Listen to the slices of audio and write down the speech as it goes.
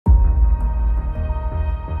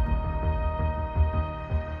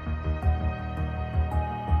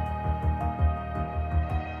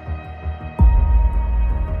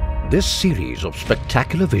This series of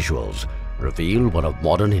spectacular visuals reveal one of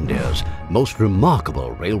modern India's most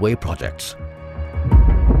remarkable railway projects.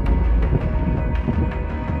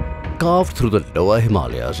 Carved through the lower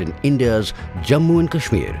Himalayas in India's Jammu and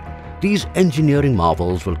Kashmir, these engineering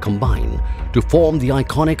marvels will combine to form the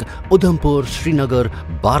iconic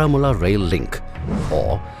Udhampur-Srinagar-Baramulla rail link,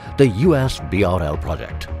 or the US-BRL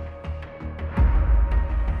project.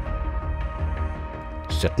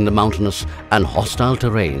 Set in the mountainous and hostile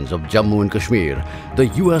terrains of Jammu and Kashmir, the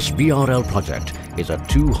US-BRL project is a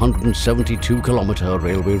 272-kilometer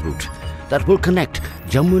railway route that will connect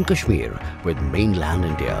Jammu and Kashmir with mainland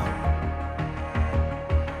India.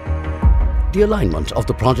 The alignment of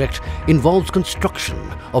the project involves construction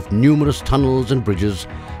of numerous tunnels and bridges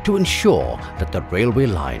to ensure that the railway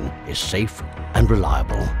line is safe and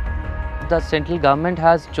reliable. The central government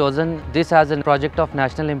has chosen this as a project of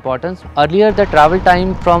national importance. Earlier, the travel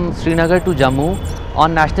time from Srinagar to Jammu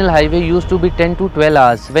on national highway used to be 10 to 12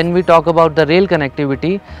 hours. When we talk about the rail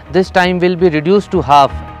connectivity, this time will be reduced to half.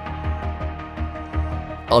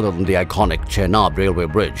 Other than the iconic Chenab railway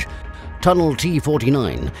bridge, Tunnel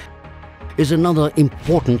T49 is another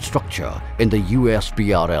important structure in the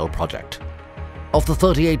US-BRL project. Of the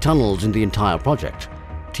 38 tunnels in the entire project,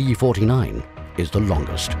 T49 is the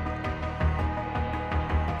longest.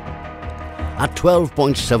 At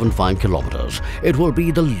 12.75 kilometers, it will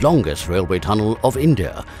be the longest railway tunnel of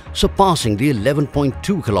India, surpassing the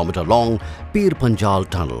 11.2 kilometer long Pir Panjal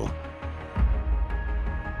tunnel.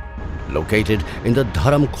 Located in the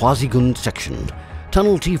Dharam Quazigund section,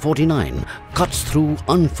 Tunnel T49 cuts through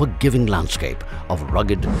unforgiving landscape of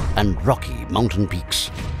rugged and rocky mountain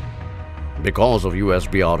peaks. Because of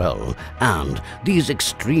US-BRL and these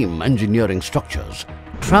extreme engineering structures,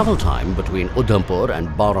 travel time between Udhampur and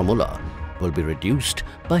Baramulla will be reduced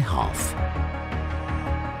by half.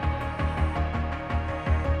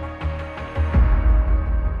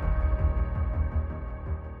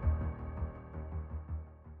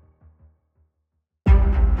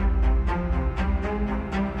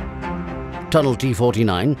 Tunnel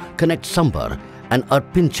T49 connects Sambar and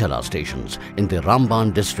Arpinchala stations in the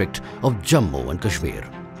Ramban district of Jammu and Kashmir.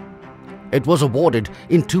 It was awarded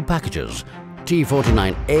in two packages,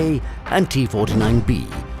 T49A and T49B,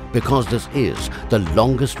 because this is the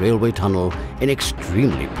longest railway tunnel in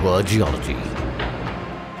extremely poor geology.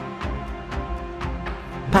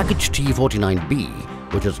 Package T49B,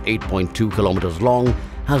 which is 8.2 kilometers long,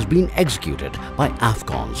 has been executed by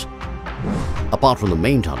Afcons. Apart from the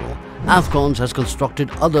main tunnel, Afcons has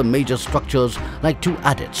constructed other major structures like two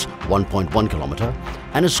adits, 1.1 kilometer,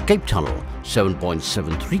 an escape tunnel,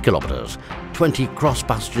 7.73 kilometers, 20 cross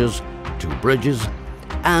passages, 2 bridges,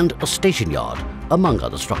 and a station yard, among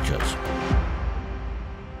other structures.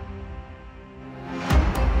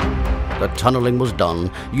 The tunneling was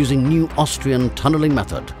done using new Austrian tunneling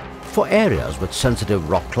method. For areas with sensitive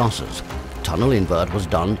rock classes, tunnel invert was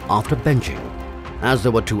done after benching. As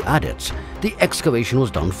there were two adits, the excavation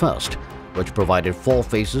was done first, which provided 4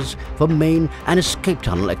 faces for main and escape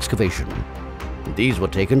tunnel excavation. These were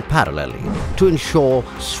taken parallelly to ensure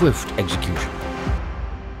swift execution.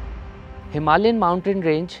 Himalayan mountain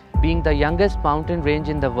range, being the youngest mountain range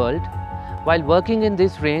in the world, while working in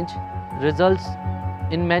this range results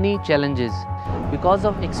in many challenges. Because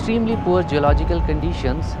of extremely poor geological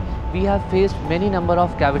conditions, we have faced many number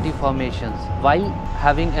of cavity formations while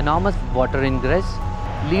having enormous water ingress,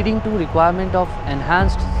 leading to requirement of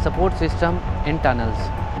enhanced support system in tunnels.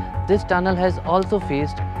 This tunnel has also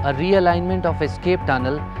faced a realignment of escape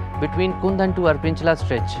tunnel between Kundan to Arpinchala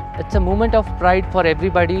stretch. It's a moment of pride for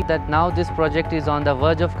everybody that now this project is on the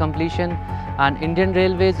verge of completion, and Indian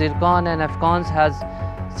Railways, IRCON and Afcons has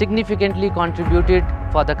significantly contributed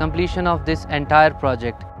for the completion of this entire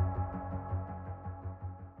project.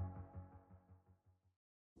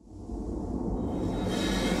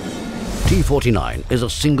 T49 is a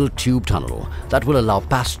single tube tunnel that will allow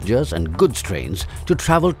passengers and goods trains to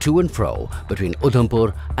travel to and fro between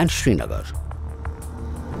Udhampur and Srinagar.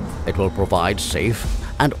 It will provide safe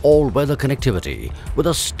and all-weather connectivity with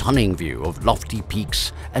a stunning view of lofty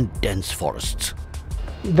peaks and dense forests.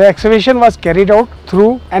 The excavation was carried out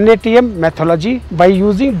through NATM methodology by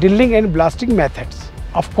using drilling and blasting methods.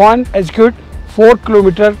 Afcon executed 4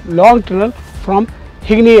 km long tunnel from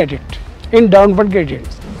Higney Adit in downward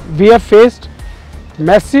gradients. We have faced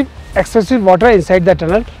massive excessive water inside the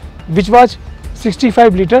tunnel, which was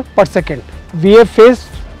 65 liters per second. We have faced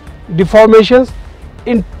deformations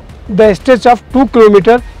in the stretch of 2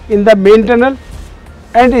 km in the main tunnel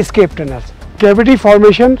and escape tunnels. Cavity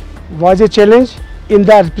formation was a challenge in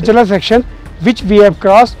the Arpinchala section, which we have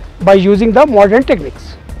crossed by using the modern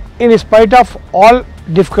techniques. In spite of all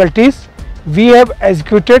difficulties, we have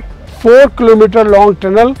executed 4-kilometer long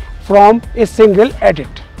tunnel from a single edit.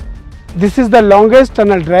 This is the longest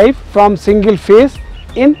tunnel drive from single phase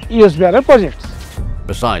in USBRL projects.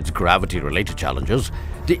 Besides gravity-related challenges,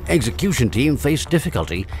 the execution team faced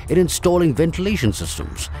difficulty in installing ventilation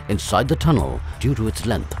systems inside the tunnel due to its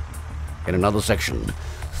length. In another section,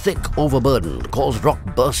 thick overburden caused rock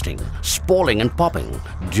bursting, spalling and popping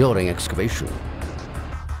during excavation.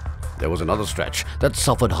 There was another stretch that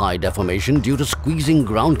suffered high deformation due to squeezing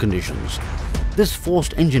ground conditions. This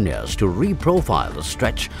forced engineers to reprofile the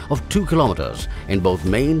stretch of 2 kilometers in both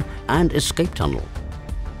main and escape tunnel.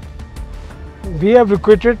 We have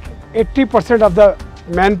recruited 80% of the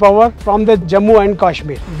manpower from the Jammu and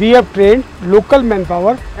Kashmir. We have trained local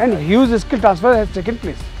manpower and huge skill transfer has taken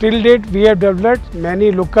place. Till date, we have developed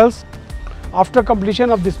many locals. After completion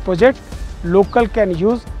of this project, local can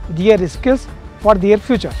use their skills for their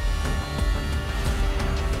future.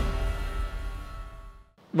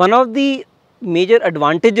 One of the major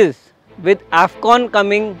advantages with Afcon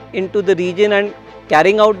coming into the region and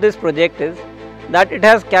carrying out this project is that it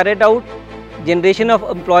has carried out generation of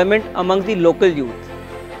employment among the local youth.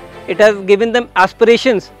 It has given them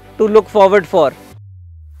aspirations to look forward for.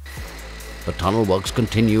 The tunnel works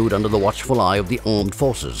continued under the watchful eye of the armed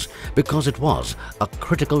forces because it was a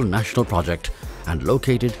critical national project and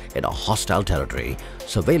located in a hostile territory.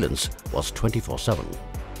 Surveillance was 24/7.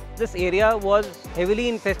 This area was heavily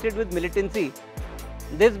infested with militancy.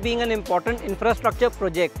 This being an important infrastructure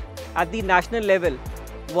project at the national level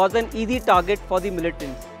was an easy target for the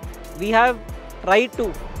militants. We have tried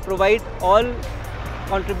to provide all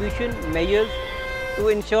contribution measures to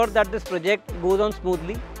ensure that this project goes on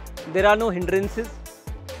smoothly. There are no hindrances.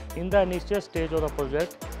 In the initial stage of the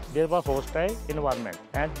project, there was hostile environment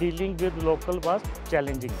and dealing with local was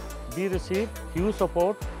challenging. We received huge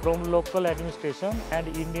support from local administration and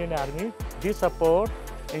Indian Army. This support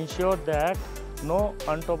ensured that no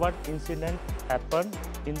untoward incident happened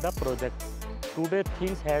in the project. Today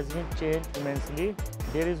things has been changed immensely.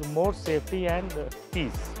 There is more safety and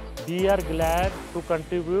peace. We are glad to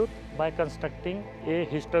contribute by constructing a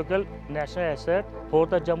historical national asset for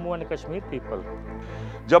the Jammu and Kashmir people.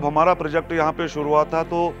 जब हमारा project यहाँ पे शुरू हुआ था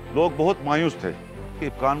तो लोग बहुत मायूस थे।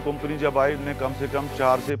 इफकान कंपनी जब आई ने कम से कम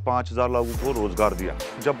 4 से 5 हज़ार लोगों को रोजगार दिया।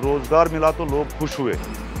 जब रोजगार मिला तो लोग खुश हुए,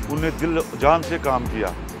 उन्हें दिल जान से काम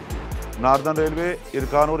किया। नार्दर्न रेलवे,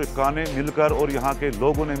 इरकान और इफकान ने मिलकर और यहाँ के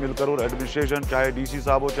लोगों ने मिलकर और एडमिनिस्ट्रेशन, चाहे डीसी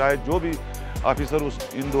साहब हो, चाहे जो भी ऑफिसर उस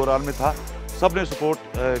इन दौरान में था, सब ने सपोर्ट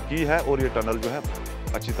की है और ये टनल जो है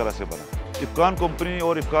अच्छी तरह से बना। इफकान कंपनी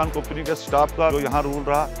और इफकान कंपनी के स्टाफ का जो यहाँ रूल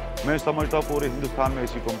रहा, मैं समझता हूँ पूरे हिंदुस्तान में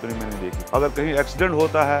ऐसी कंपनी मैंने देखी। अगर कहीं एक्सीडेंट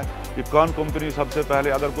होता है, इफकान कंपनी सबसे पहले,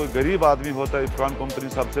 अगर कोई गरीब आदमी होता है, इफकान कंपनी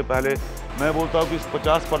सबसे पहले, मैं बोलता हूँ कि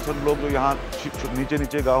 50% लोग जो यहाँ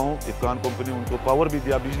नीचे गाँव हों, इफकान कंपनी उनको पावर भी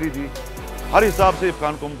दिया, बिजली दी, हर हिसाब से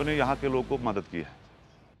इफकान कंपनी यहाँ के लोगों को मदद की है।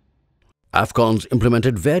 Afcons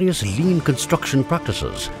implemented various lean construction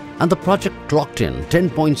practices and the project clocked in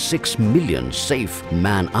 10.6 million safe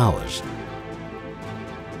man-hours.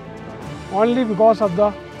 Only because of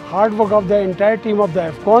the hard work of the entire team of the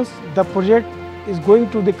Afcons, the project is going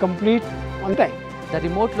to be complete on time. The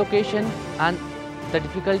remote location and the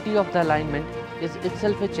difficulty of the alignment is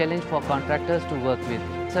itself a challenge for contractors to work with.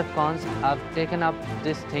 Afcons have taken up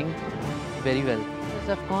this thing very well.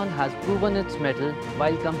 Afcon has proven its mettle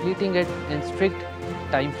while completing it in strict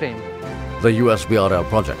time frame. The USBRL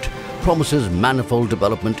project promises manifold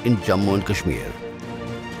development in Jammu and Kashmir.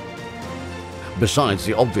 Besides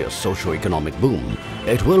the obvious socio-economic boom,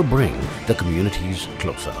 it will bring the communities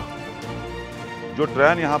closer. जो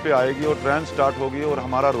train यहाँ पे आएगी और train start होगी और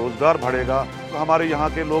हमारा रोजगार बढ़ेगा, तो हमारे यहाँ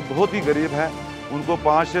के लोग बहुत ही गरीब हैं, उनको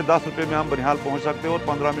 5 से 10 रुपये में हम बनिहाल पहुँच सकते हैं और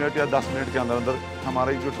 15 मिनट या 10 मिनट के अंदर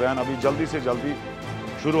हमारी जो ट्रेन अभी जल्दी से जल्दी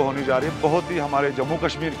शुरू होने जा रही है, बहुत ही हमारे जम्मू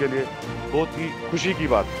कश्मीर के लिए बहुत ही खुशी की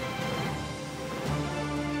बात है।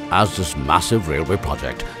 As this massive railway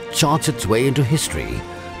project charts its way into history,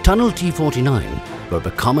 Tunnel T49 will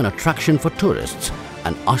become an attraction for tourists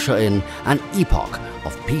and usher in an epoch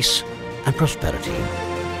of peace and prosperity.